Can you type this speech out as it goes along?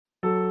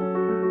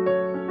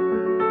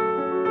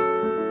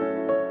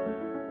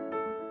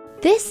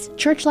This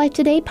Church Life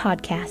Today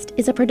podcast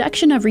is a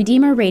production of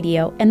Redeemer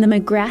Radio and the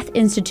McGrath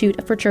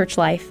Institute for Church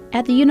Life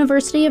at the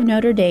University of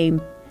Notre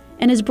Dame,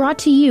 and is brought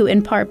to you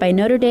in part by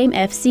Notre Dame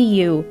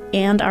FCU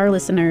and our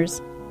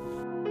listeners.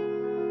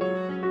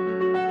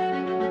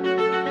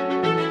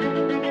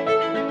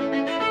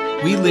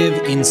 We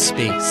live in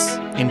space,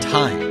 in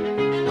time,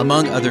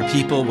 among other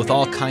people with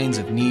all kinds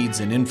of needs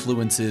and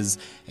influences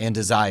and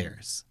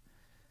desires.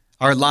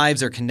 Our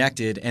lives are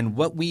connected, and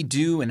what we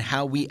do and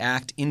how we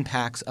act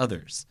impacts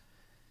others.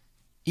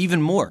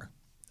 Even more,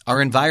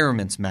 our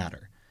environments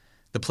matter.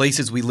 The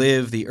places we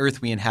live, the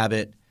earth we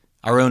inhabit,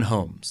 our own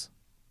homes.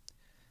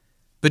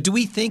 But do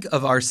we think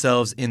of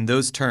ourselves in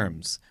those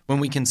terms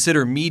when we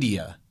consider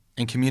media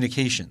and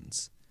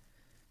communications?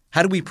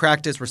 How do we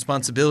practice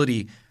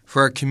responsibility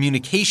for our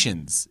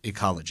communications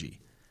ecology,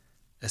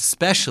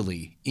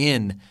 especially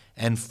in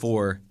and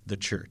for the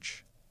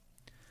church?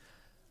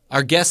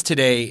 Our guest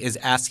today is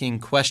asking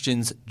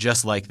questions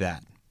just like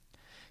that.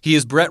 He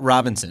is Brett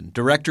Robinson,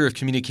 Director of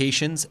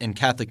Communications and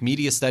Catholic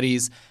Media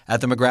Studies at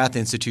the McGrath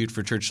Institute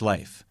for Church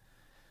Life.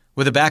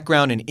 With a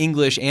background in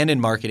English and in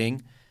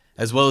marketing,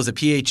 as well as a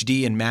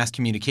PhD in mass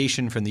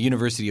communication from the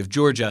University of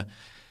Georgia,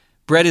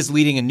 Brett is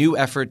leading a new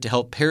effort to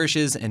help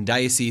parishes and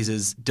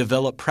dioceses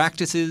develop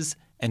practices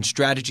and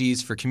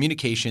strategies for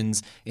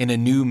communications in a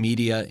new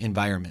media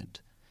environment.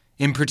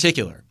 In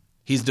particular,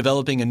 he's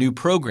developing a new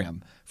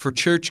program for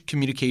church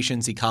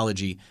communications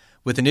ecology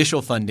with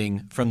initial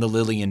funding from the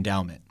Lilly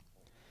Endowment.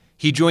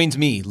 He joins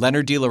me,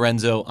 Leonard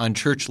DiLorenzo, on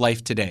Church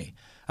Life Today,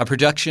 a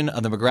production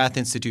of the McGrath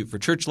Institute for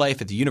Church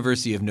Life at the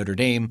University of Notre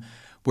Dame,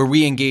 where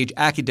we engage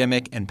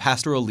academic and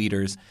pastoral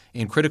leaders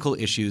in critical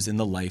issues in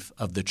the life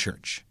of the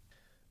church.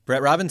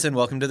 Brett Robinson,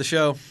 welcome to the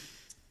show.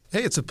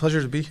 Hey, it's a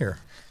pleasure to be here.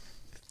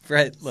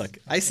 Brett, look,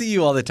 I see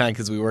you all the time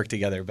because we work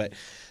together, but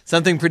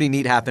something pretty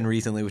neat happened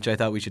recently, which I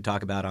thought we should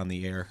talk about on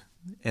the air.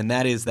 And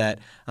that is that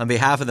on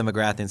behalf of the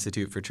McGrath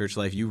Institute for Church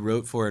Life, you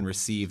wrote for and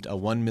received a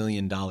 $1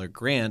 million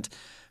grant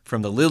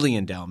from the Lilly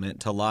Endowment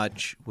to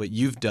launch what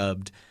you've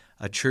dubbed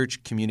a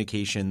church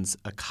communications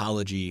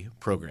ecology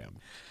program.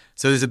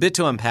 So there's a bit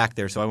to unpack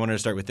there, so I wanted to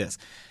start with this.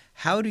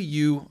 How do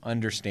you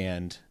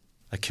understand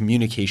a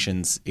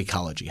communications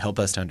ecology? Help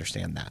us to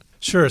understand that.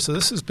 Sure. So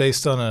this is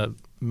based on a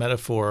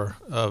metaphor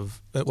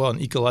of,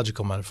 an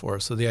ecological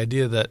metaphor. So the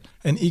idea that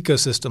an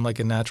ecosystem, like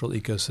a natural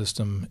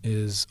ecosystem,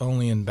 is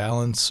only in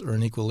balance or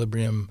in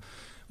equilibrium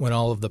when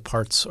all of the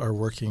parts are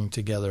working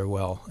together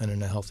well and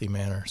in a healthy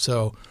manner.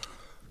 So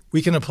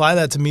we can apply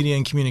that to media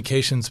and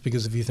communications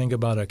because if you think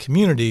about a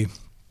community,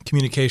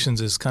 communications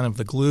is kind of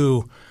the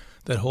glue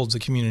that holds the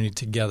community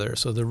together.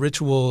 So the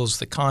rituals,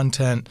 the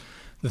content,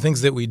 the things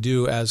that we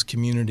do as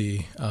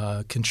community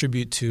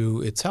contribute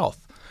to its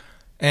health.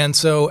 And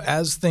so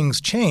as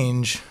things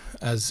change,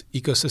 as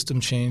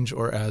ecosystems change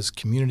or as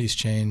communities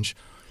change,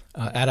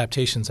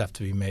 adaptations have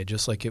to be made,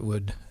 just like you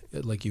would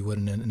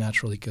in a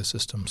natural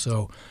ecosystem.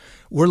 So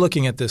we're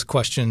looking at this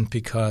question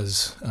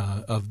because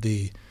of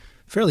the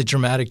fairly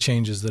dramatic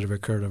changes that have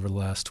occurred over the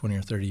last 20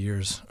 or 30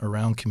 years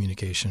around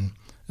communication,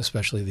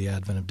 especially the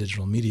advent of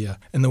digital media,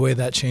 and the way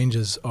that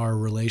changes our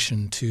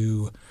relation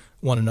to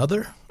one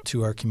another,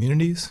 to our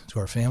communities, to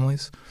our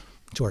families,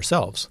 to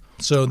ourselves.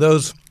 So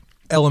those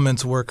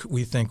elements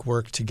we think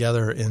work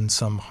together in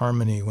some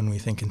harmony when we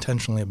think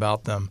intentionally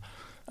about them,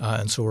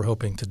 and so we're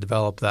hoping to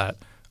develop that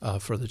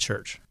for the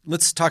church.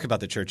 Let's talk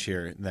about the church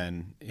here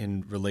then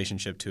in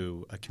relationship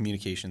to a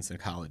communications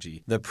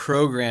ecology. The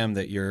program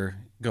that you're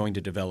going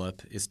to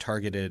develop is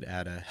targeted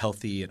at a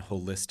healthy and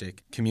holistic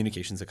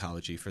communications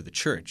ecology for the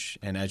church.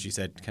 And as you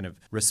said, kind of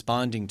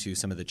responding to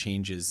some of the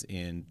changes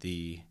in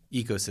the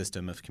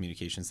ecosystem of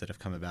communications that have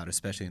come about,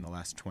 especially in the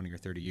last 20 or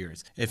 30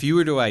 years. If you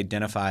were to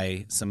identify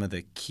some of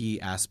the key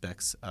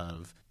aspects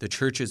of the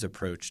church's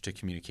approach to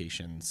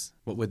communications,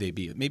 what would they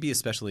be? Maybe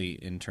especially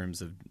in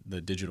terms of the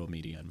digital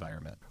media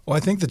environment. Well, I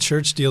think the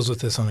church deals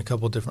with this on a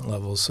couple different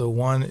levels. So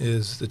one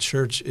is the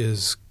church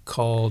is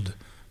called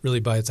really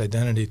by its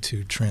identity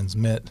to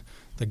transmit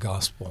the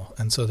gospel.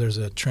 And so there's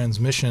a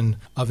transmission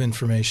of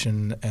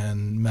information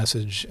and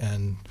message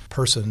and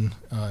person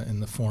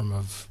in the form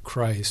of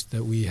Christ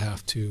that we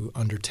have to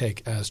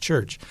undertake as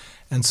church.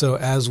 And so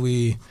as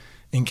we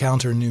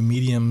encounter new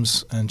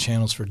mediums and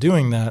channels for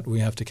doing that, we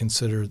have to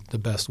consider the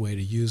best way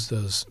to use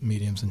those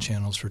mediums and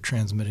channels for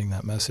transmitting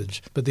that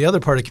message. But the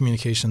other part of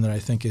communication that I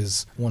think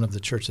is one of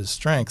the church's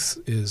strengths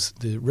is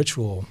the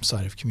ritual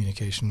side of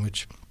communication,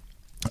 which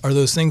are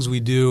those things we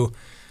do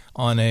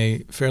on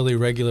a fairly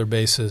regular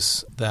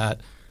basis that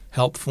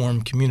help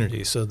form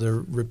community. So they're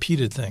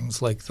repeated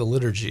things like the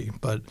liturgy,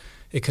 but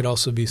it could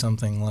also be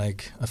something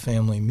like a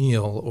family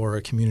meal or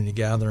a community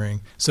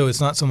gathering. So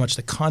it's not so much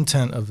the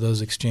content of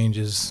those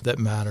exchanges that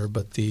matter,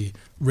 but the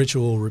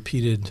ritual,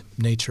 repeated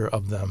nature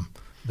of them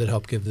that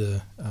help give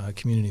the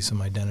community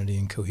some identity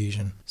and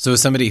cohesion. So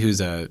as somebody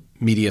who's a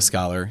media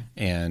scholar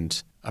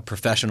and a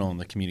professional in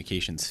the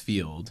communications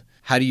field,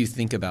 how do you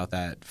think about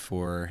that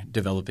for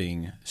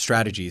developing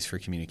strategies for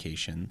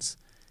communications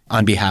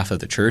on behalf of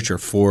the church or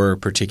for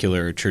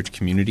particular church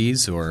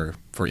communities or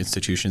for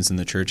institutions in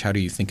the church? How do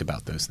you think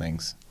about those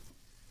things?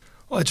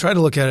 Well, I try to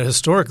look at it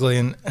historically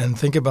and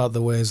think about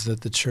the ways that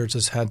the church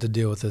has had to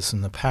deal with this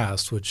in the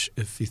past, which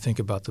if you think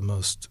about the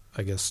most,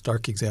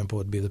 stark example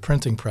would be the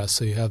printing press.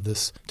 So you have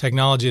this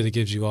technology that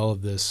gives you all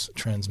of this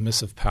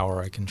transmissive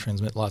power. I can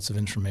transmit lots of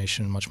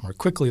information much more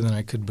quickly than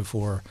I could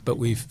before. But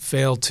we've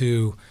failed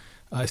to,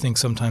 I think,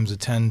 sometimes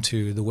attend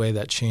to the way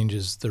that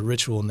changes the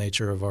ritual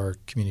nature of our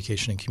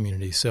communication and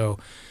community. So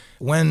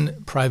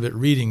when private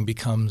reading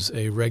becomes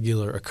a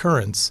regular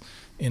occurrence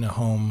in a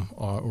home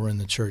or in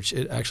the church,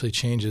 it actually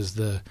changes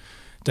the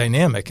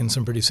dynamic in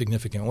some pretty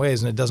significant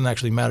ways. And it doesn't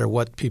actually matter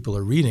what people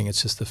are reading.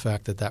 It's just the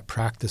fact that that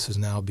practice has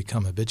now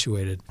become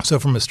habituated. So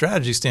from a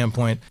strategy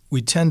standpoint,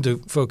 we tend to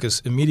focus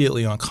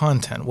immediately on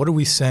content. What are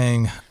we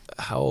saying?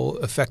 How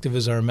effective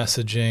is our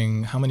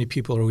messaging? How many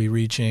people are we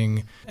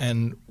reaching?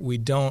 And we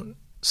don't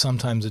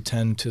sometimes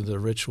attend to the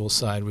ritual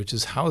side, which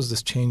is how is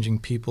this changing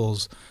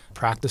people's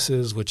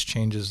practices, which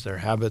changes their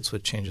habits,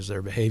 which changes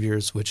their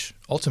behaviors, which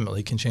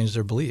ultimately can change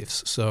their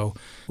beliefs. So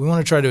we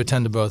want to try to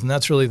attend to both. And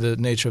that's really the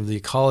nature of the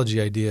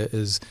ecology idea,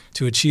 is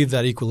to achieve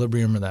that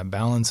equilibrium or that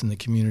balance in the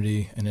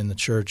community and in the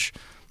church.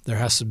 There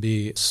has to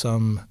be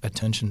some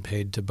attention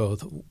paid to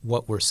both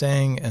what we're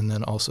saying and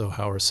then also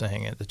how we're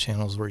saying it, the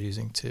channels we're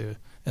using to,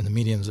 and the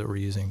mediums that we're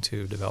using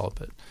to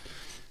develop it.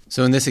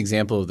 So in this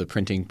example of the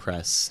printing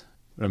press,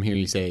 what I'm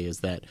hearing you say is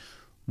that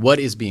what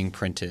is being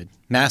printed,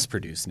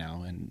 mass-produced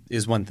now, and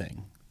is one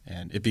thing.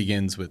 And it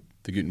begins with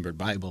the Gutenberg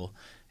Bible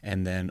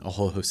and then a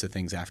whole host of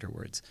things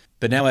afterwards.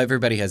 But now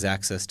everybody has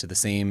access to the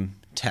same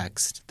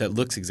text that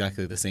looks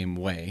exactly the same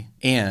way.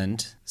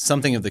 And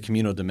something of the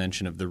communal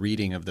dimension of the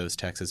reading of those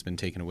texts has been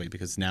taken away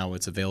because now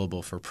it's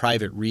available for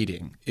private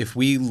reading. If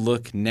we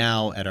look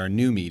now at our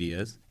new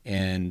media,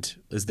 and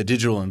is the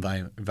digital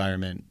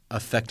environment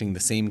affecting the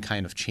same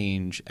kind of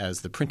change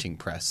as the printing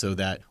press, so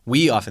that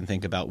we often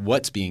think about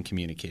what's being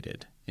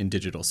communicated in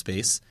digital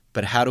space,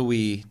 but how do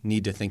we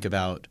need to think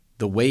about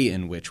the way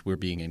in which we're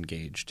being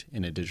engaged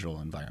in a digital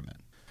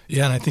environment?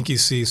 Yeah, and I think you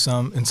see in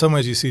some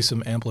ways you see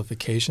some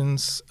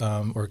amplifications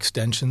or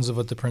extensions of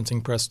what the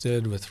printing press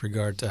did with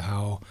regard to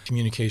how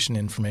communication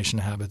and information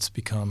habits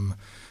become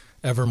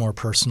ever more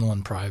personal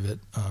and private.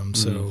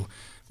 So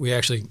we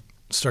actually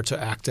start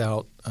to act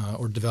out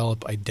or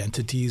develop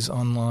identities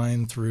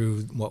online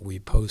through what we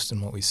post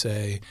and what we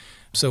say.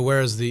 So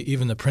whereas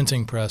even the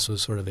printing press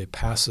was sort of a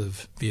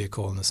passive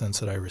vehicle in the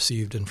sense that I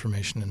received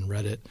information and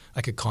read it,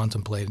 I could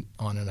contemplate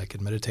on it, I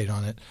could meditate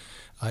on it.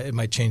 It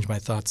might change my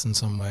thoughts in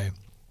some way.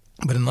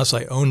 But unless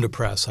I owned a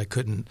press, I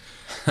couldn't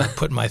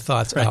put my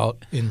thoughts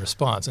out in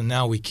response. And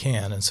now we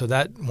can. And so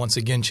that, once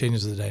again,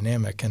 changes the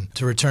dynamic. And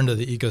to return to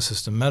the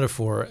ecosystem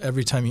metaphor,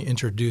 every time you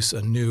introduce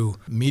a new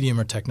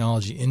medium or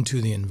technology into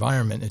the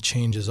environment, it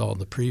changes all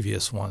the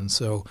previous ones.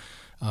 So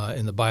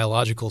in the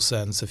biological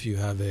sense, if you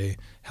have a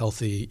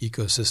healthy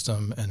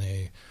ecosystem and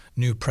a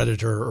new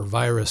predator or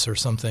virus or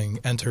something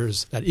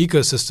enters that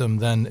ecosystem,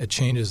 then it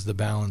changes the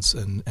balance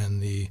and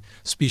the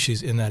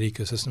species in that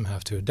ecosystem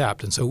have to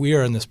adapt. And so we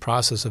are in this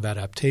process of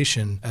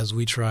adaptation as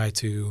we try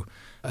to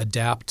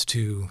adapt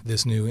to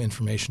this new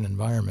information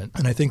environment.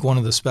 And I think one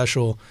of the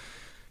special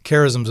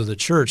charisms of the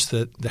church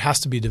that has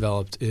to be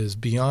developed is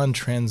beyond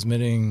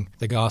transmitting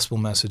the gospel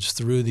message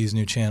through these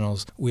new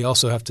channels, we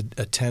also have to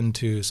attend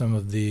to some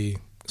of the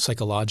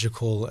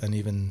psychological and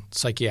even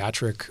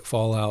psychiatric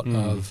fallout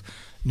of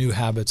new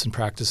habits and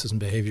practices and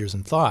behaviors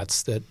and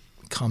thoughts that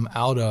come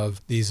out of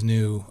these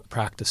new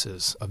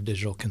practices of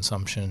digital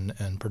consumption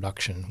and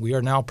production. We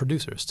are now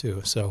producers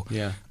too, so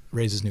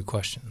raises new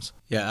questions.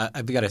 Yeah,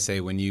 I've got to say,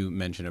 when you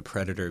mention a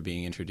predator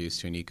being introduced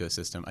to an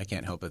ecosystem, I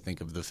can't help but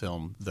think of the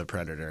film The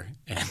Predator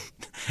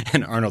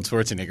and Arnold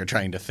Schwarzenegger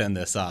trying to fend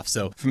this off.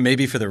 So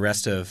maybe for the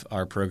rest of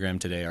our program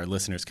today, our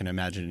listeners can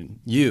imagine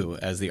you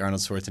as the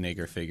Arnold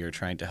Schwarzenegger figure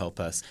trying to help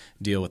us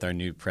deal with our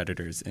new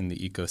predators in the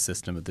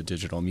ecosystem of the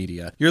digital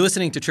media. You're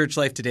listening to Church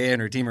Life Today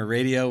on Redeemer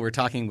Radio. We're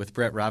talking with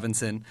Brett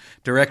Robinson,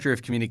 Director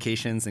of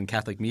Communications and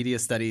Catholic Media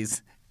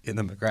Studies in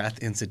the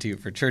McGrath Institute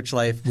for Church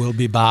Life. We'll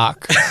be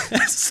back.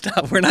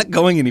 Stop. We're not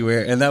going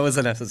anywhere, and that was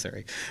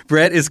unnecessary.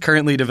 Brett is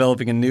currently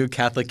developing a new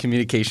Catholic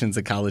communications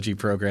ecology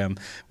program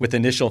with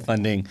initial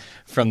funding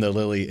from the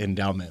Lilly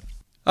Endowment.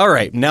 All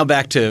right, now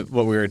back to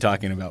what we were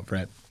talking about,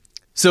 Brett.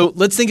 So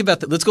let's think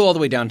about that. Let's go all the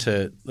way down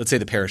to, let's say,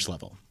 the parish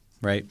level,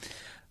 right?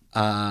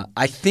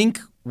 I think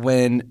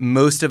when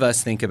most of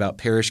us think about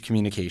parish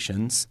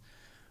communications,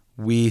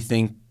 we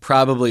think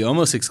probably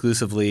almost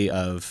exclusively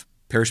of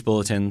parish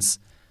bulletins,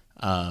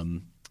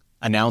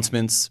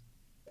 announcements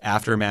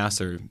after Mass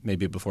or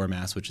maybe before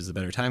Mass, which is a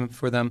better time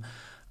for them,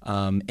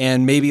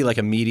 and maybe like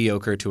a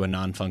mediocre to a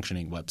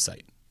non-functioning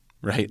website,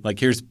 right? Like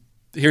here's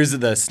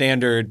the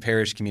standard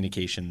parish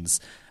communications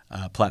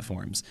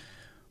platforms.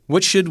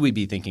 What should we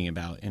be thinking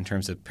about in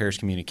terms of parish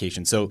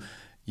communication? So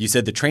you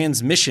said the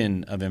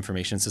transmission of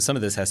information. So some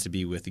of this has to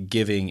be with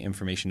giving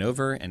information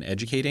over and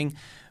educating.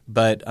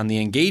 But on the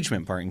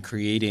engagement part and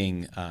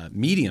creating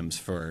mediums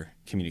for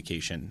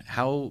communication,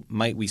 how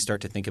might we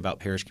start to think about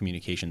parish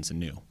communications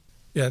anew?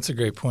 Yeah, that's a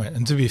great point.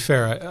 And to be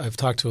fair, I've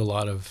talked to a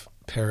lot of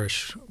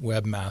parish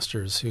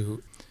webmasters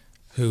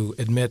who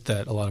admit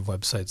that a lot of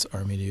websites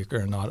are mediocre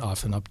and not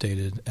often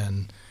updated.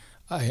 And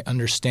I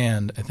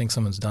understand, I think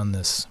someone's done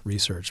this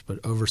research, but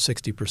over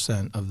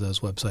 60% of those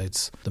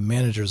websites, the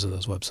managers of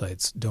those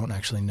websites don't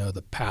actually know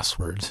the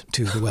password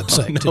to the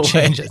website to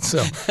change it.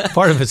 So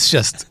part of it's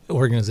just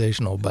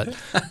organizational. But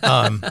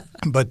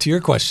to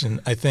your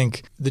question, I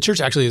think the church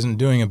actually isn't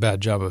doing a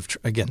bad job of,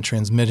 again,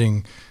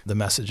 transmitting the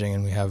messaging.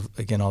 And we have,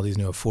 again, all these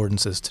new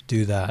affordances to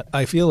do that.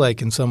 I feel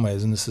like in some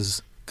ways, and this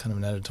is kind of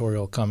an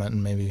editorial comment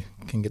and maybe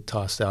can get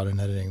tossed out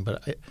in editing,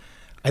 but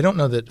I don't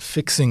know that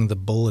fixing the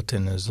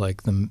bulletin is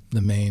like the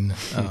main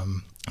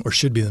or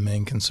should be the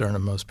main concern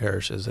of most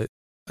parishes.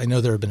 I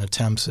know there have been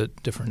attempts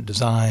at different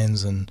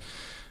designs and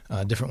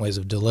different ways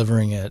of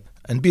delivering it.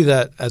 And be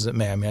that as it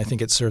may, I mean, I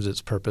think it serves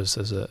its purpose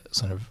as a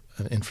sort of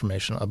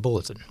a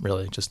bulletin,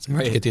 really, just to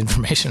get the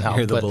information out.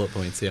 Here are the bullet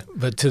points, yeah.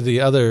 But to the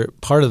other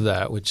part of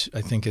that, which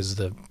I think is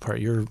the part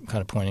you're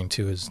kind of pointing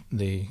to, is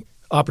the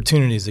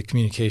opportunities that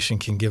communication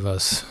can give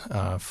us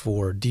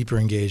for deeper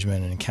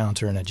engagement and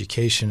encounter and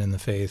education in the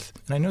faith.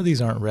 And I know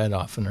these aren't read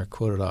often or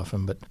quoted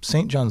often, but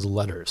St. John's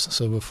letters,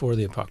 so before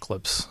the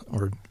Apocalypse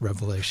or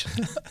Revelation,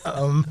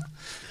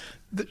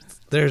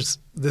 there's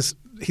this.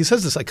 He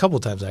says this a couple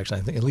of times, actually,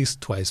 I think at least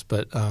twice,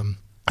 but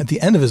at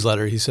the end of his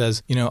letter, he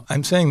says,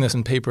 I'm saying this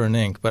in paper and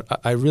ink, but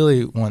I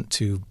really want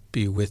to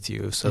be with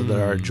you so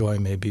that our joy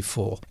may be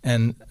full.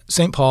 And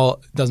St.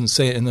 Paul doesn't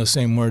say it in those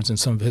same words in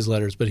some of his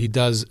letters, but he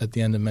does at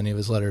the end of many of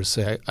his letters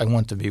say, I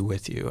want to be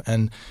with you.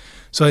 And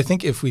so I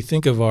think if we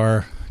think of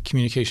our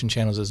communication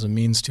channels as a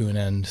means to an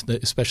end,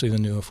 especially the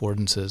new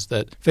affordances,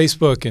 that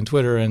Facebook and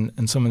Twitter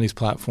and some of these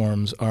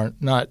platforms are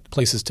not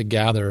places to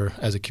gather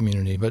as a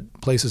community, but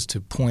places to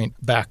point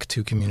back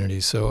to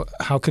communities. So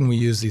how can we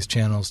use these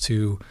channels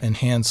to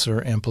enhance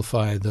or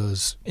amplify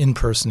those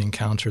in-person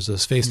encounters,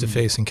 those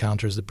face-to-face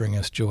encounters that bring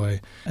us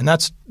joy? And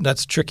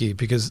that's tricky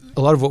because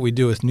a lot of what we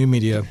do with new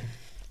media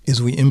is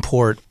we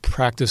import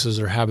practices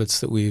or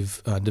habits that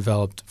we've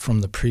developed from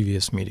the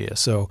previous media.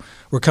 So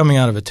we're coming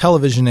out of a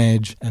television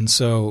age, and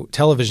so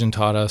television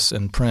taught us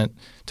and print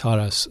taught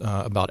us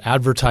about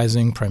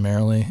advertising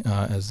primarily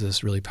as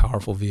this really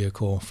powerful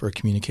vehicle for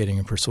communicating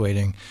and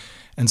persuading.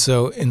 And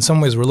so in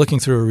some ways we're looking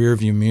through a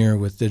rearview mirror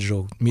with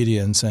digital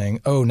media and saying,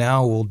 oh,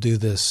 now we'll do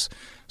this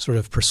sort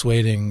of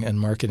persuading and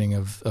marketing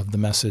of the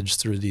message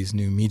through these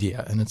new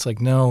media. And it's like,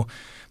 no,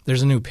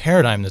 there's a new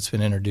paradigm that's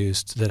been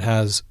introduced that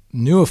has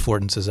new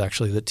affordances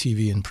actually that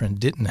TV and print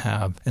didn't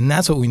have. And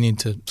that's what we need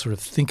to sort of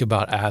think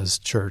about as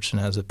church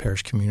and as a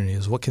parish community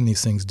is what can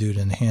these things do to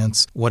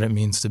enhance what it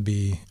means to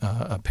be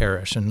a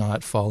parish and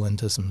not fall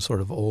into some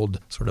sort of old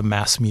sort of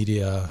mass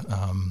media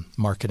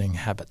marketing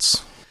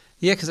habits.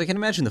 Yeah, because I can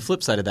imagine the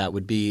flip side of that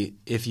would be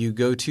if you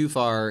go too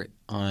far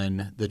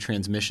on the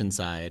transmission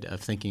side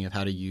of thinking of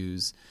how to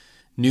use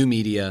new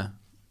media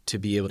to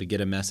be able to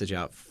get a message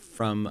out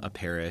from a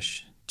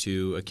parish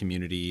to a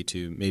community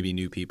to maybe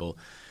new people,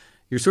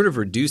 you're sort of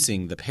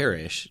reducing the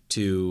parish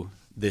to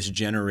this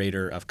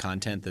generator of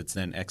content that's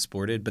then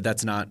exported, but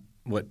that's not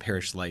what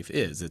parish life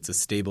is. It's a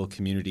stable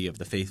community of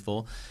the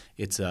faithful.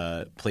 It's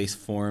a place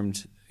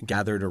formed,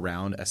 gathered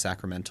around a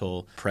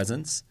sacramental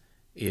presence.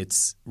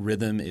 Its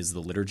rhythm is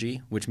the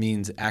liturgy, which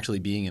means actually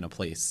being in a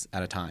place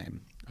at a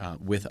time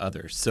with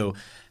others. So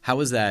how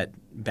is that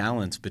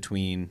balance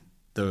between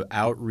the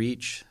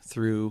outreach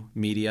through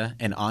media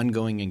and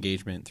ongoing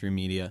engagement through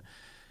media?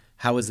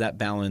 How is that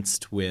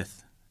balanced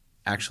with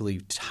actually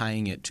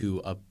tying it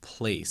to a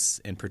place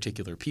and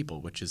particular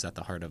people, which is at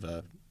the heart of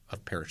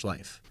parish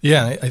life?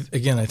 Yeah,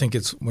 I think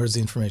it's where's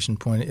the information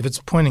pointing? If it's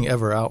pointing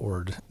ever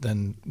outward,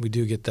 then we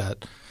do get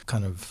that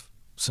kind of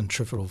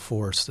centrifugal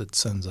force that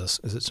sends us.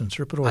 Is it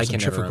centripetal or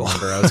centrifugal? I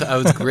can never remember. I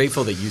was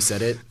grateful that you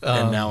said it,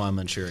 and now I'm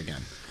unsure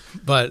again.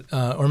 But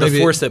or maybe the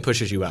force that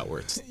pushes you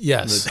outwards.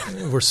 Yes,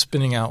 we're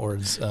spinning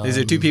outwards. These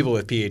are two people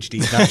with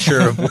PhDs, not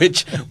sure of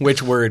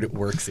which word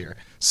works here.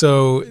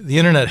 So the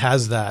internet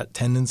has that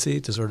tendency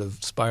to sort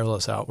of spiral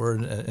us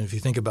outward. And if you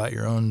think about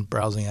your own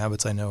browsing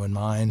habits, I know in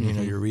mine,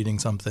 you're reading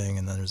something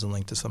and then there's a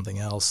link to something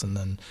else, and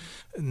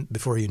then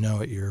before you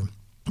know it, you're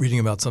reading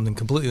about something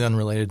completely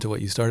unrelated to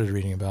what you started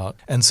reading about.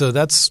 And so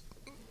that's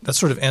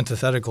sort of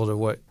antithetical to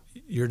what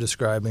you're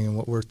describing and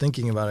what we're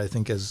thinking about, I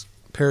think, as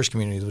parish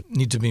communities would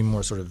need to be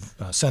more sort of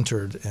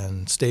centered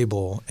and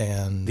stable,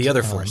 and the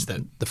other force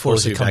that the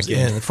force that comes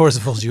in, the force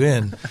that pulls you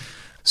in.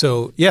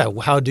 So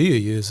how do you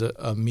use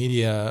a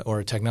media or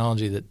a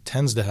technology that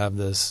tends to have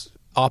this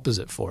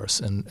opposite force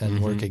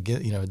and work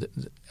against?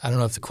 I don't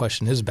know if the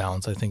question is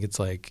balance. I think it's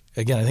like,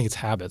 again, I think it's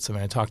habits. I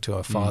mean, I talked to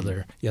a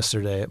father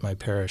yesterday at my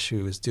parish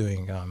who was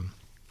doing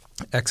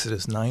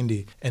Exodus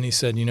 90. And he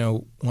said,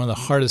 one of the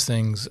hardest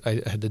things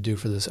I had to do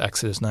for this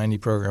Exodus 90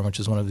 program,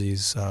 which is one of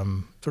these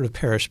sort of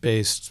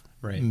parish-based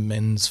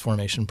men's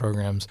formation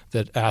programs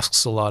that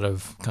asks a lot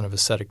of kind of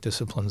ascetic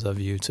disciplines of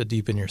you to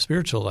deepen your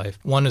spiritual life.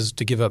 One is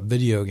to give up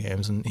video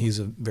games, and he's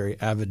a very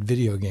avid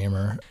video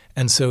gamer.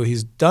 And so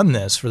he's done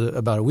this for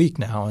about a week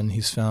now, and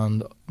he's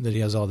found that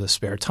he has all this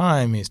spare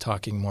time. He's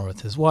talking more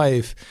with his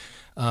wife.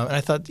 And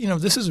I thought,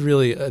 this is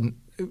really a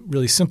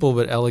really simple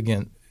but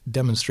elegant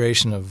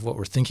demonstration of what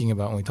we're thinking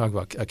about when we talk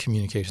about a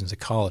communications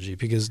ecology,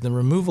 because the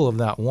removal of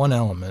that one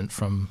element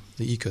from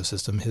the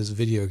ecosystem, his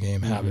video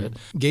game habit,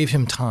 gave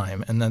him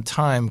time, and that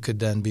time could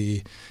then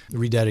be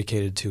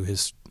rededicated to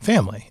his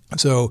family.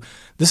 So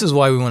this is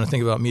why we want to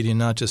think about media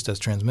not just as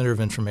transmitter of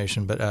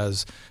information, but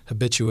as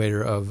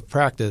habituator of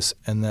practice,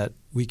 and that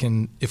we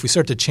can, if we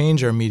start to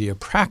change our media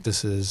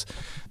practices,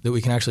 that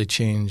we can actually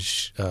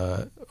change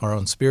our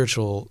own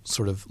spiritual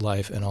sort of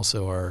life and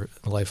also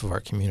the life of our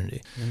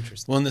community.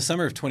 Interesting. Well, in the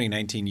summer of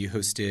 2019, you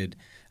hosted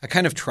a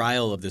kind of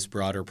trial of this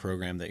broader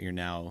program that you're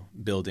now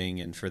building.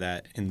 And for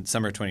that, in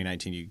summer of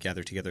 2019, you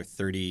gathered together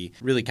 30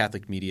 really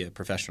Catholic media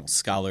professional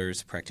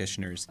scholars,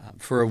 practitioners,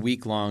 for a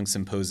week-long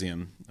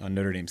symposium on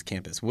Notre Dame's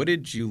campus. What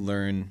did you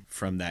learn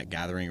from that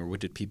gathering, or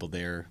what did people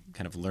there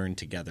kind of learn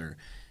together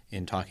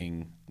in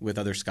talking with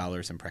other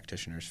scholars and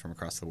practitioners from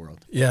across the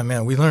world? Yeah,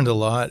 man, we learned a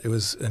lot. It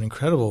was an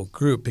incredible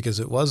group because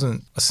it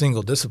wasn't a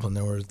single discipline.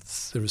 There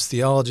was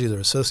theology, there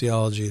was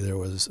sociology, there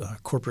was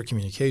corporate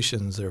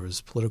communications, there was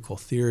political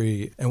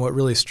theory. And what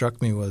really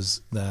struck me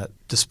was that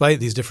despite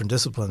these different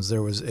disciplines,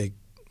 there was a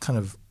kind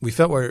of – we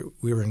felt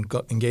we were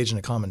engaged in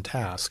a common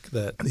task,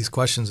 that these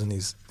questions and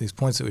these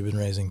points that we've been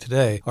raising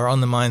today are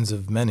on the minds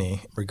of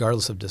many,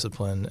 regardless of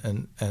discipline.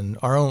 And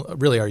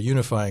our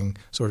unifying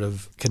sort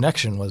of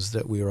connection was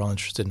that we were all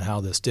interested in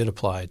how this did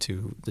apply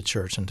to the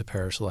church and to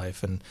parish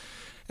life. And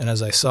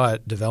as I saw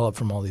it develop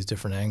from all these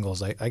different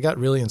angles, I got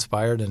really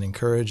inspired and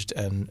encouraged,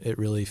 and it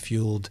really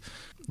fueled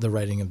the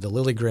writing of the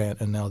Lilly Grant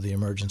and now the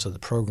emergence of the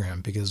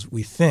program, because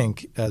we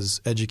think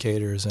as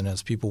educators and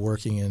as people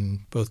working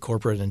in both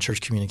corporate and church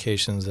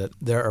communications that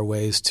there are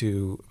ways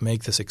to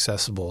make this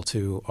accessible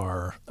to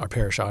our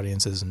parish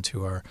audiences and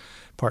to our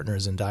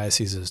partners in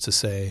dioceses, to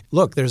say,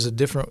 look, there's a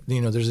different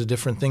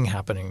thing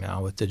happening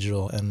now with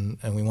digital, and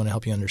we want to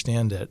help you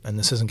understand it. And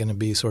this isn't going to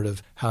be sort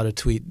of how to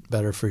tweet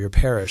better for your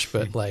parish,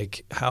 but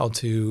like how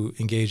to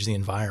engage the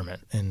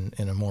environment in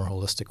a more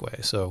holistic way.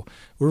 So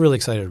we're really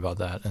excited about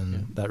that,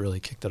 and that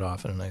really kicked it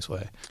off in a nice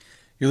way.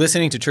 You're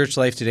listening to Church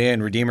Life Today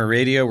on Redeemer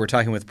Radio. We're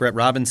talking with Brett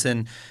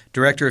Robinson,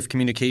 Director of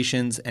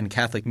Communications and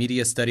Catholic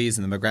Media Studies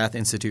in the McGrath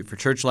Institute for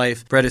Church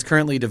Life. Brett is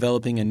currently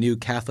developing a new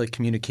Catholic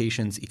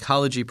communications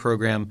ecology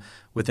program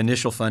with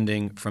initial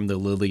funding from the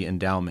Lilly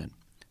Endowment.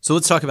 So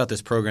let's talk about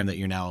this program that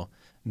you're now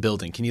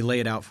building. Can you lay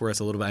it out for us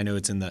a little bit? I know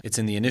it's in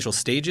the initial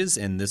stages,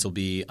 and this will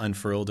be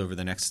unfurled over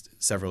the next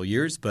several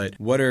years, but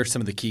what are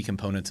some of the key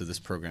components of this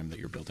program that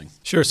you're building?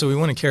 Sure. So we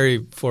want to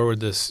carry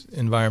forward this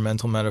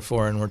environmental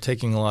metaphor, and we're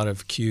taking a lot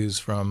of cues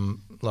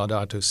from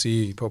Laudato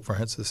Si, Pope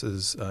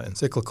Francis's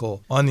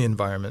encyclical on the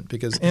environment,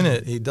 because in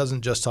it he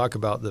doesn't just talk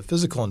about the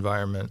physical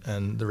environment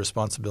and the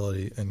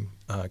responsibility and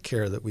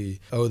care that we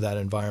owe that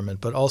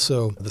environment, but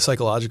also the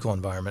psychological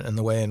environment and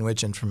the way in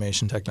which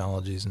information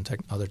technologies and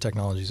other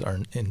technologies are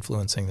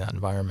influencing that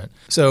environment.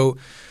 So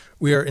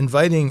we are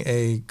inviting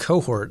a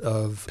cohort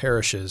of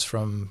parishes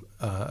from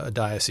a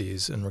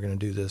diocese, and we're going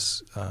to do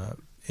this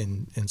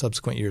in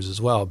subsequent years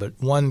as well, but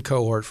one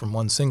cohort from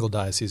one single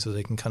diocese so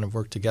they can kind of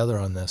work together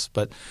on this.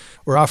 But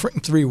we're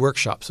offering 3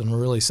 workshops, and we're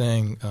really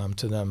saying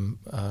to them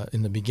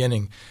in the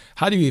beginning,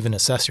 how do you even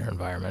assess your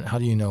environment? How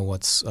do you know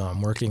what's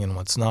working and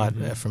what's not,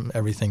 from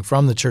everything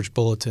from the church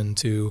bulletin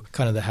to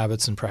kind of the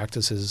habits and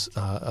practices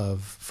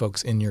of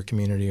folks in your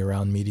community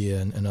around media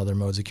and other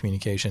modes of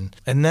communication.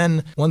 And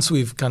then once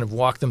we've kind of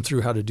walked them through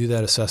how to do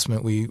that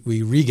assessment,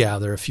 we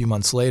regather a few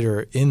months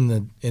later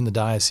in the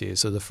diocese.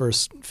 So the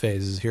first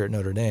phase is here at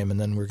Notre Dame, and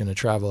then we're going to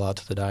travel out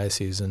to the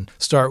diocese and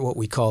start what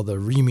we call the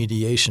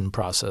remediation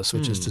process,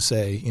 which is to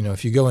say,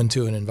 if you go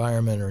into an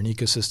environment or an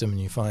ecosystem and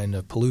you find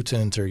a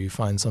pollutant or you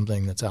find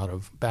something that's out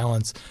of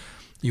balance,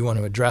 you want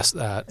to address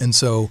that. And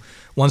so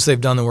once they've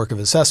done the work of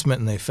assessment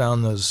and they've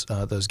found those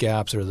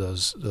gaps or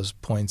those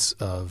points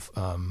of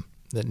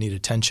that need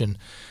attention,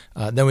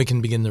 then we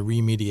can begin the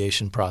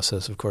remediation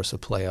process. Of course, a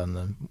play on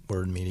the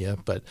word media,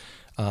 but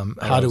I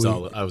was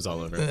all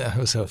over it. I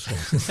was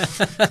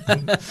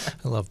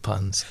I love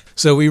puns.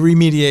 So we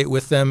remediate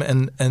with them,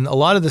 and a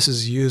lot of this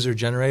is user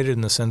generated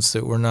in the sense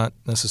that we're not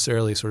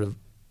necessarily sort of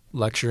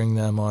lecturing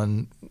them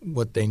on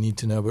what they need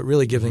to know, but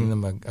really giving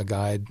them a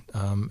guide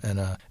and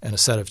a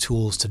set of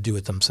tools to do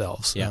it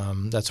themselves. Yeah.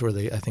 That's where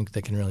I think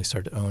they can really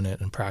start to own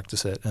it and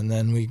practice it. And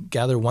then we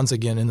gather once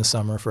again in the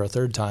summer for a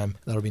third time,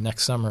 that'll be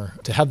next summer,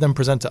 to have them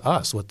present to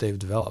us what they've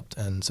developed.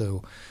 And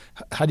so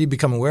how do you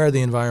become aware of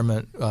the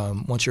environment?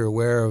 Once you're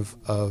aware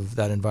of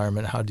that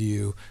environment, how do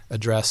you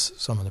address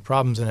some of the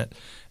problems in it?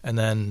 And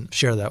then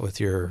share that with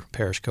your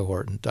parish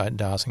cohort and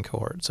diocesan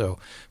cohort. So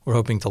we're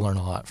hoping to learn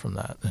a lot from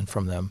that and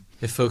from them.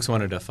 If folks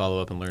wanted to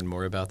follow up and learn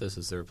more about this,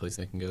 is there a place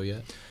they can go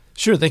yet?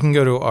 Sure. They can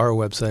go to our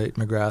website,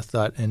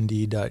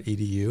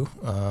 mcgrath.nd.edu,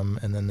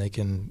 and then they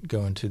can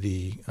go into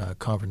the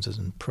conferences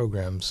and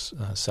programs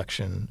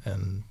section,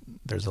 and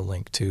there's a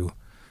link to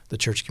the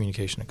Church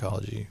Communication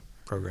Ecology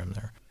program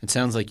there. It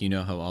sounds like you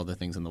know how all the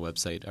things on the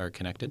website are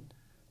connected.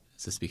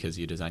 Is this because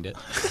you designed it?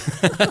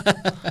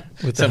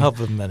 With the help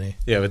of many.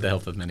 Yeah, with the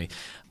help of many.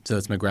 So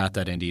it's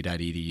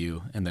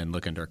mcgrath.nd.edu, and then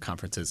look under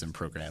conferences and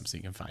programs, so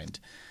you can find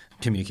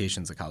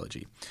communications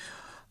ecology.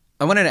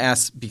 I wanted to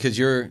ask, because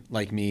you're,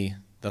 like me,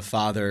 the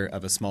father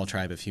of a small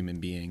tribe of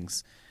human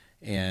beings,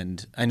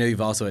 and I know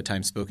you've also at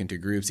times spoken to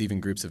groups,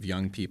 even groups of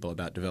young people,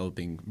 about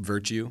developing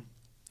virtue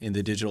in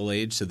the digital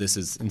age. So this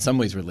is in some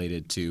ways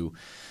related to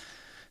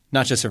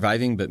not just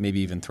surviving, but maybe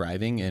even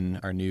thriving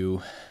in our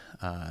new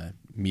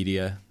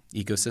media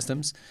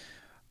ecosystems.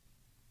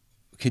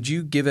 Could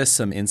you give us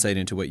some insight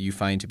into what you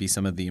find to be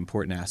some of the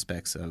important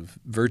aspects of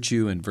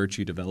virtue and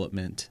virtue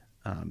development,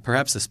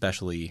 perhaps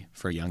especially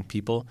for young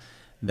people,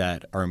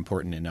 that are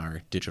important in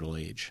our digital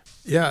age?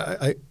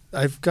 Yeah,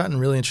 I've gotten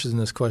really interested in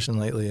this question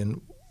lately, and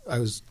I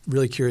was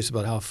really curious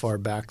about how far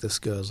back this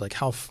goes. Like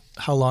how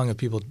long have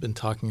people been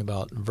talking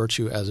about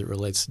virtue as it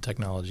relates to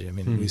technology? I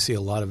mean, we see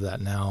a lot of that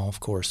now,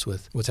 of course,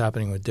 with what's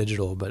happening with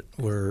digital. But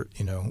were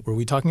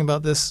we talking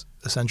about this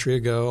a century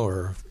ago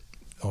or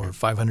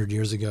 500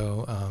 years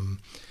ago?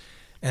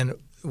 And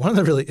one of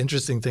the really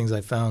interesting things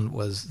I found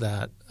was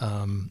that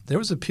there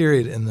was a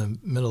period in the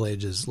Middle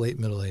Ages, late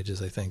Middle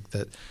Ages, I think,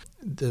 that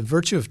the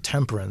virtue of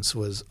temperance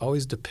was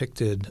always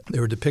depicted. They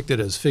were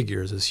depicted as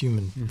figures, as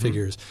human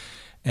figures.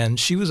 And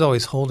she was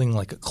always holding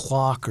like a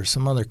clock or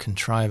some other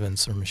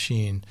contrivance or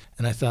machine.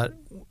 And I thought,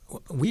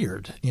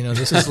 weird.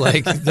 This is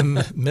like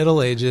the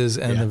Middle Ages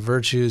and the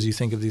virtues. You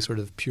think of these sort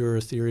of pure,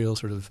 ethereal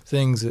sort of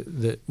things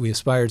that we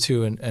aspire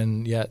to.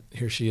 And yet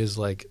here she is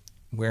like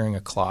wearing a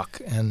clock.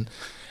 And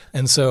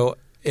so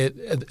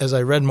as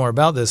I read more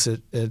about this,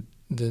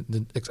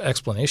 the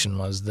explanation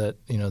was that,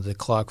 the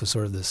clock was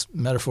sort of this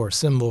metaphor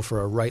symbol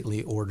for a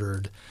rightly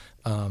ordered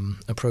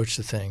approach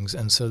to things.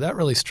 And so that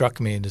really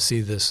struck me to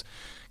see this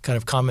kind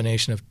of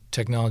combination of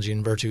technology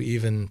and virtue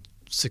even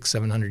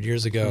 600-700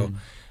 years ago.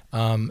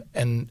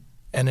 And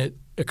it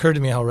occurred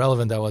to me how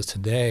relevant that was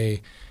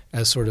today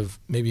as sort of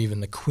maybe even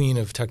the queen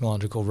of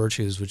technological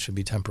virtues, which would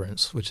be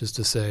temperance, which is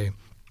to say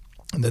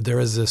that there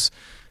is this,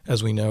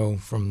 as we know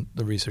from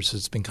the research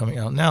that's been coming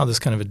out now, this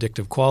kind of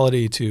addictive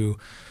quality to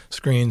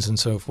screens and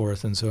so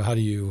forth. And so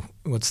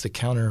what's the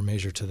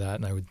countermeasure to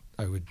that? And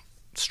I would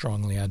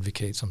strongly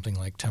advocate something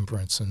like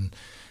temperance and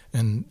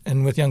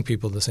with young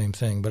people the same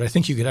thing. But I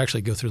think you could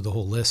actually go through the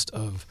whole list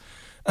of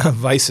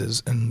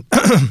vices and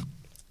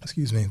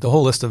the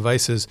whole list of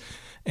vices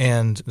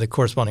and the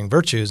corresponding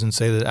virtues and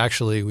say that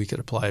actually we could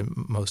apply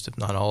most, if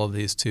not all of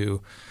these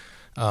to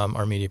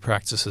our media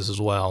practices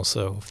as well.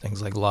 So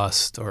things like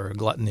lust or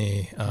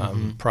gluttony,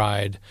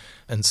 pride.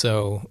 And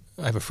so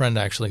I have a friend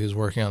actually who's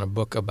working on a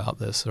book about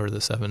this, or the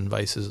 7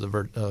 vices of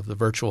the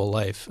virtual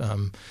life.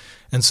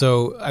 And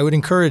so I would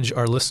encourage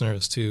our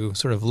listeners to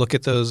sort of look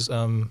at those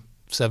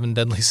 7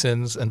 deadly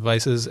sins and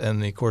vices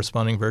and the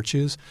corresponding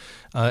virtues,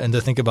 and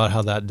to think about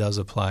how that does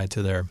apply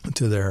to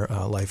their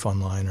life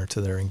online or to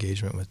their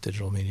engagement with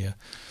digital media.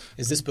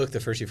 Is this book the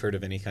first you've heard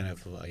of any kind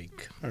of I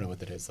don't know what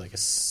that is, like a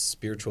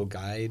spiritual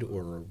guide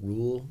or a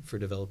rule for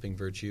developing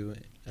virtue,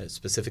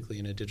 specifically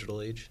in a digital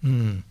age?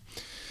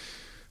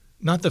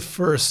 Not the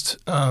first.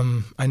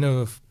 I know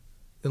of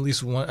at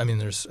least one. I mean,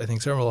 there's I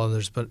think several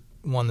others, but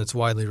one that's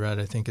widely read,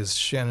 I think, is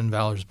Shannon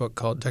Valor's book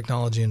called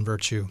Technology and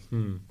Virtue.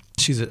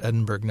 She's at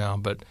Edinburgh now,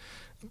 but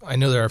I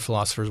know there are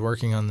philosophers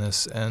working on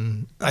this,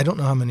 and I don't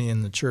know how many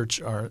in the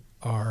church are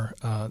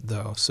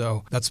though.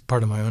 So that's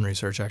part of my own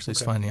research, actually,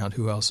 is finding out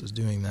who else is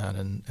doing that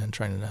and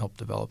trying to help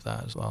develop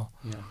that as well.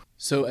 Yeah.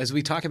 So as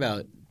we talk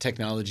about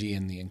technology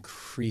and the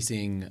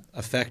increasing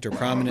effect or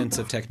prominence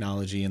of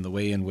technology and the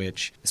way in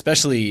which,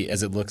 especially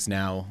as it looks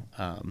now,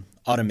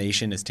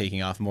 automation is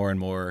taking off more and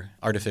more,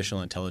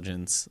 artificial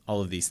intelligence,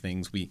 all of these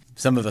things,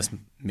 some of us,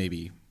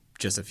 maybe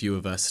just a few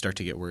of us, start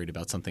to get worried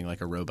about something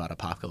like a robot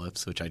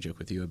apocalypse, which I joke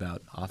with you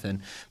about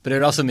often. But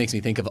it also makes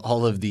me think of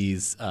all of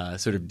these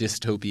sort of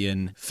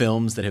dystopian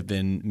films that have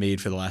been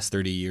made for the last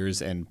 30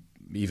 years and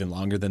even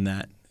longer than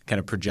that, kind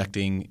of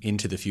projecting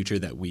into the future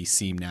that we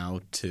seem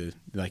now to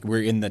 – like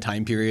we're in the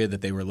time period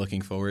that they were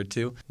looking forward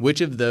to. Which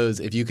of those,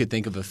 if you could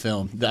think of a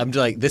film – I'm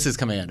like, this is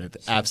coming out of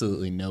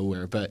absolutely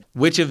nowhere, but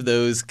which of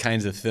those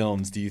kinds of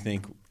films do you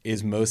think –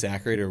 is most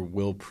accurate or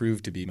will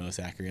prove to be most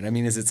accurate? I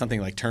mean, is it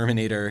something like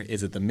Terminator?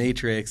 Is it The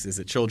Matrix? Is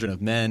it Children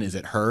of Men? Is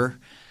it Her?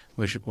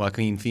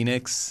 Joaquin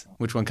Phoenix?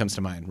 Which one comes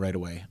to mind right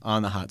away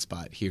on the hot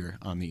spot here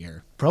on the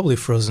air? Probably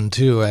Frozen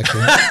 2,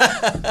 actually.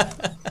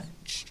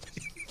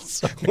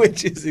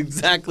 Which is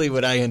exactly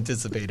what I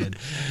anticipated.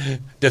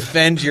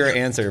 Defend your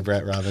answer,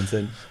 Brett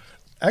Robinson.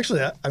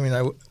 Actually, I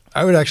mean,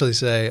 I would actually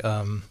say,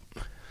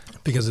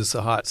 because it's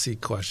a hot seat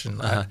question,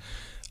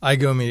 I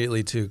go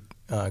immediately to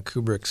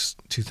Kubrick's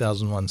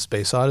 2001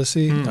 Space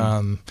Odyssey.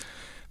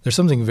 There's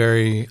something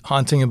very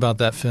haunting about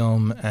that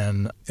film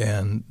and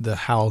the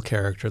HAL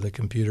character, the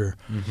computer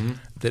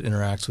that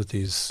interacts with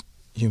these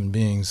human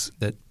beings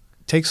that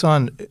takes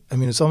on, I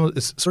mean, it's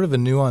sort of a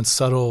nuanced,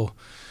 subtle,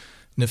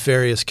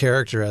 nefarious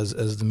character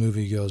as the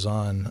movie goes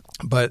on.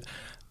 But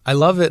I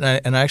love it,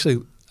 and I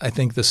I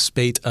think the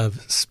spate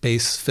of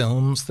space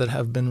films that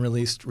have been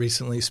released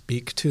recently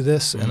speak to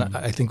this, and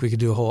I think we could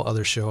do a whole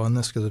other show on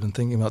this because I've been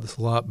thinking about this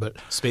a lot. But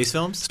space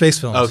films? Space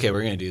films. Okay,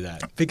 we're going to do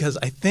that. Because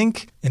I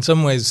think in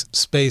some ways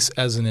space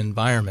as an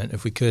environment,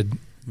 if we could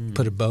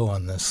put a bow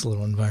on this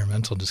little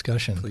environmental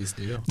discussion. Please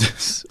do.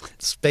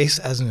 Space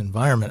as an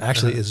environment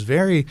actually is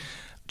very,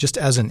 just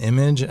as an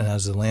image and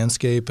as a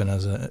landscape and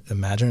as an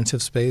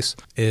imaginative space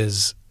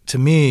is, to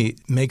me,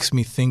 makes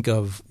me think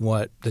of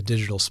what the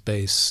digital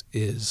space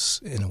is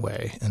in a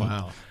way. And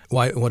wow.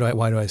 Why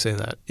do I say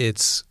that?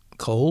 It's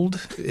cold.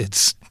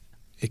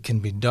 It can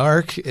be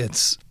dark.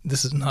 This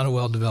is not a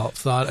well-developed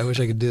thought. I wish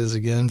I could do this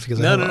again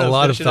because I have a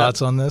lot of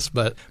thoughts on this.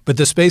 But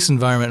the space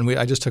environment,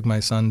 I just took my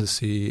son to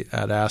see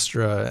Ad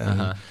Astra,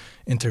 and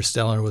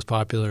Interstellar was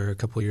popular a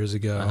couple of years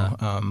ago.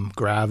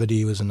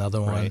 Gravity was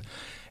another one. Right.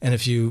 And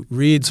if you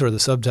read sort of the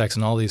subtext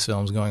in all these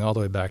films going all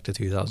the way back to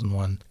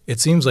 2001, it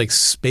seems like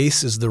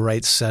space is the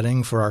right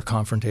setting for our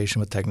confrontation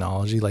with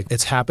technology. Like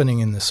it's happening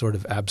in this sort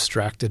of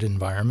abstracted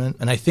environment.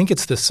 And I think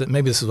it's this –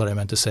 maybe this is what I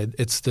meant to say.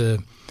 It's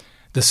the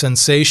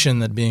sensation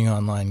that being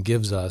online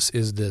gives us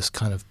is this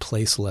kind of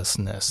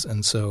placelessness.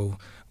 And so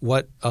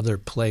what other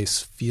place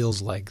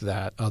feels like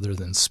that other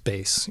than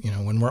space? You know,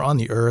 when we're on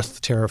the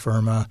earth, terra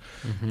firma,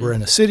 we're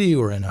in a city,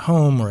 we're in a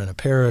home, we're in a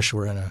parish,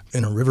 we're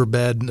in a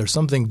riverbed. There's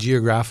something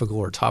geographical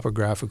or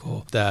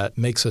topographical that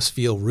makes us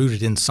feel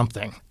rooted in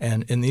something.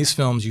 And in these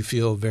films, you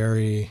feel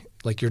very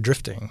like you're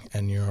drifting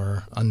and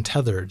you're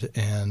untethered,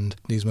 and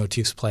these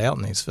motifs play out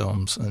in these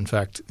films. In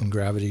fact, in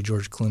Gravity,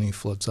 George Clooney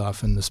floats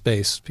off into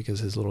space because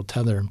his little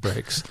tether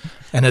breaks.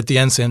 And at the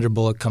end, Sandra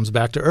Bullock comes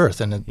back to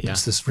Earth, and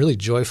it's this really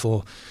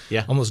joyful,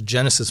 almost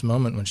Genesis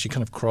moment when she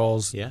kind of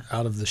crawls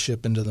out of the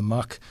ship into the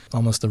muck,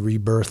 almost the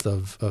rebirth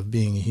of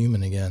being a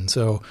human again.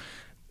 So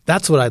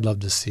that's what I'd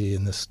love to see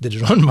in this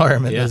digital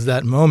environment is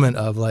that moment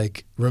of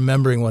like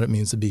remembering what it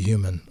means to be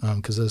human,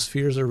 because those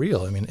fears are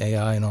real. I mean,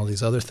 AI and all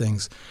these other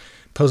things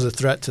pose a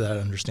threat to that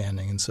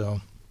understanding. And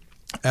so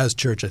as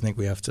church, I think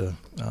we have to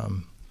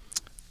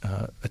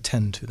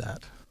attend to that.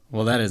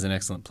 Well, that is an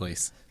excellent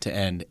place to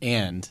end.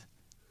 And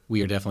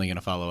we are definitely going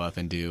to follow up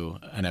and do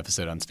an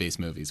episode on space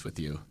movies with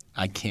you.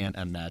 I can't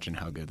imagine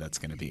how good that's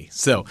going to be.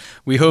 So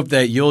we hope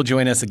that you'll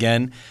join us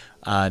again,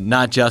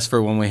 not just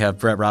for when we have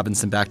Brett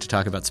Robinson back to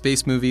talk about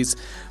space movies,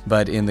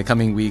 but in the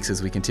coming weeks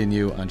as we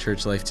continue on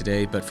Church Life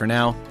Today. But for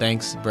now,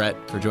 thanks, Brett,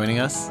 for joining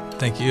us.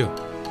 Thank you.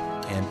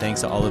 And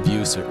thanks to all of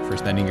you for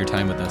spending your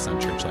time with us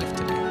on Church Life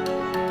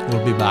Today.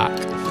 We'll be back.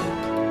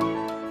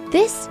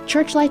 This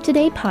Church Life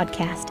Today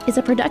podcast is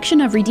a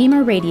production of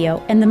Redeemer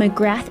Radio and the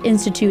McGrath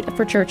Institute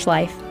for Church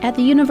Life at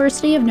the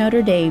University of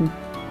Notre Dame,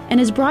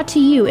 and is brought to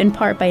you in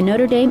part by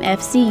Notre Dame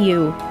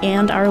FCU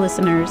and our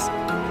listeners.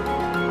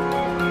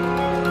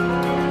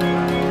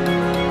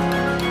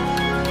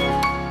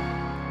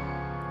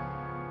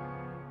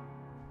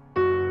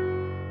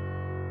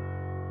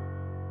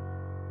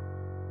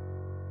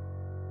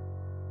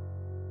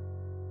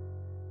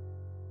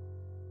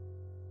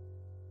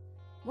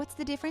 What's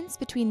the difference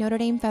between Notre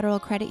Dame Federal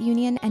Credit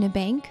Union and a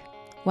bank?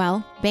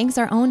 Well, banks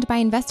are owned by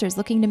investors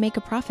looking to make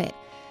a profit.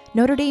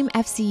 Notre Dame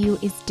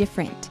FCU is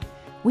different.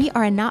 We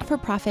are a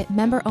not-for-profit,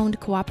 member-owned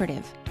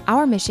cooperative.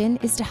 Our mission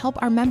is to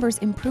help our members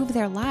improve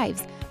their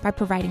lives by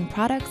providing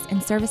products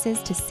and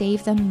services to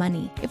save them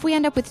money. If we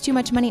end up with too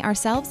much money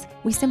ourselves,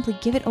 we simply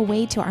give it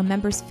away to our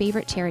members'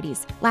 favorite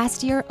charities.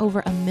 Last year,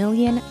 over $1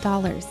 million.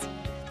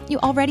 You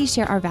already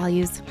share our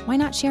values. Why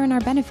not share in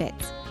our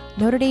benefits?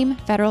 Notre Dame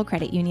Federal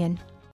Credit Union.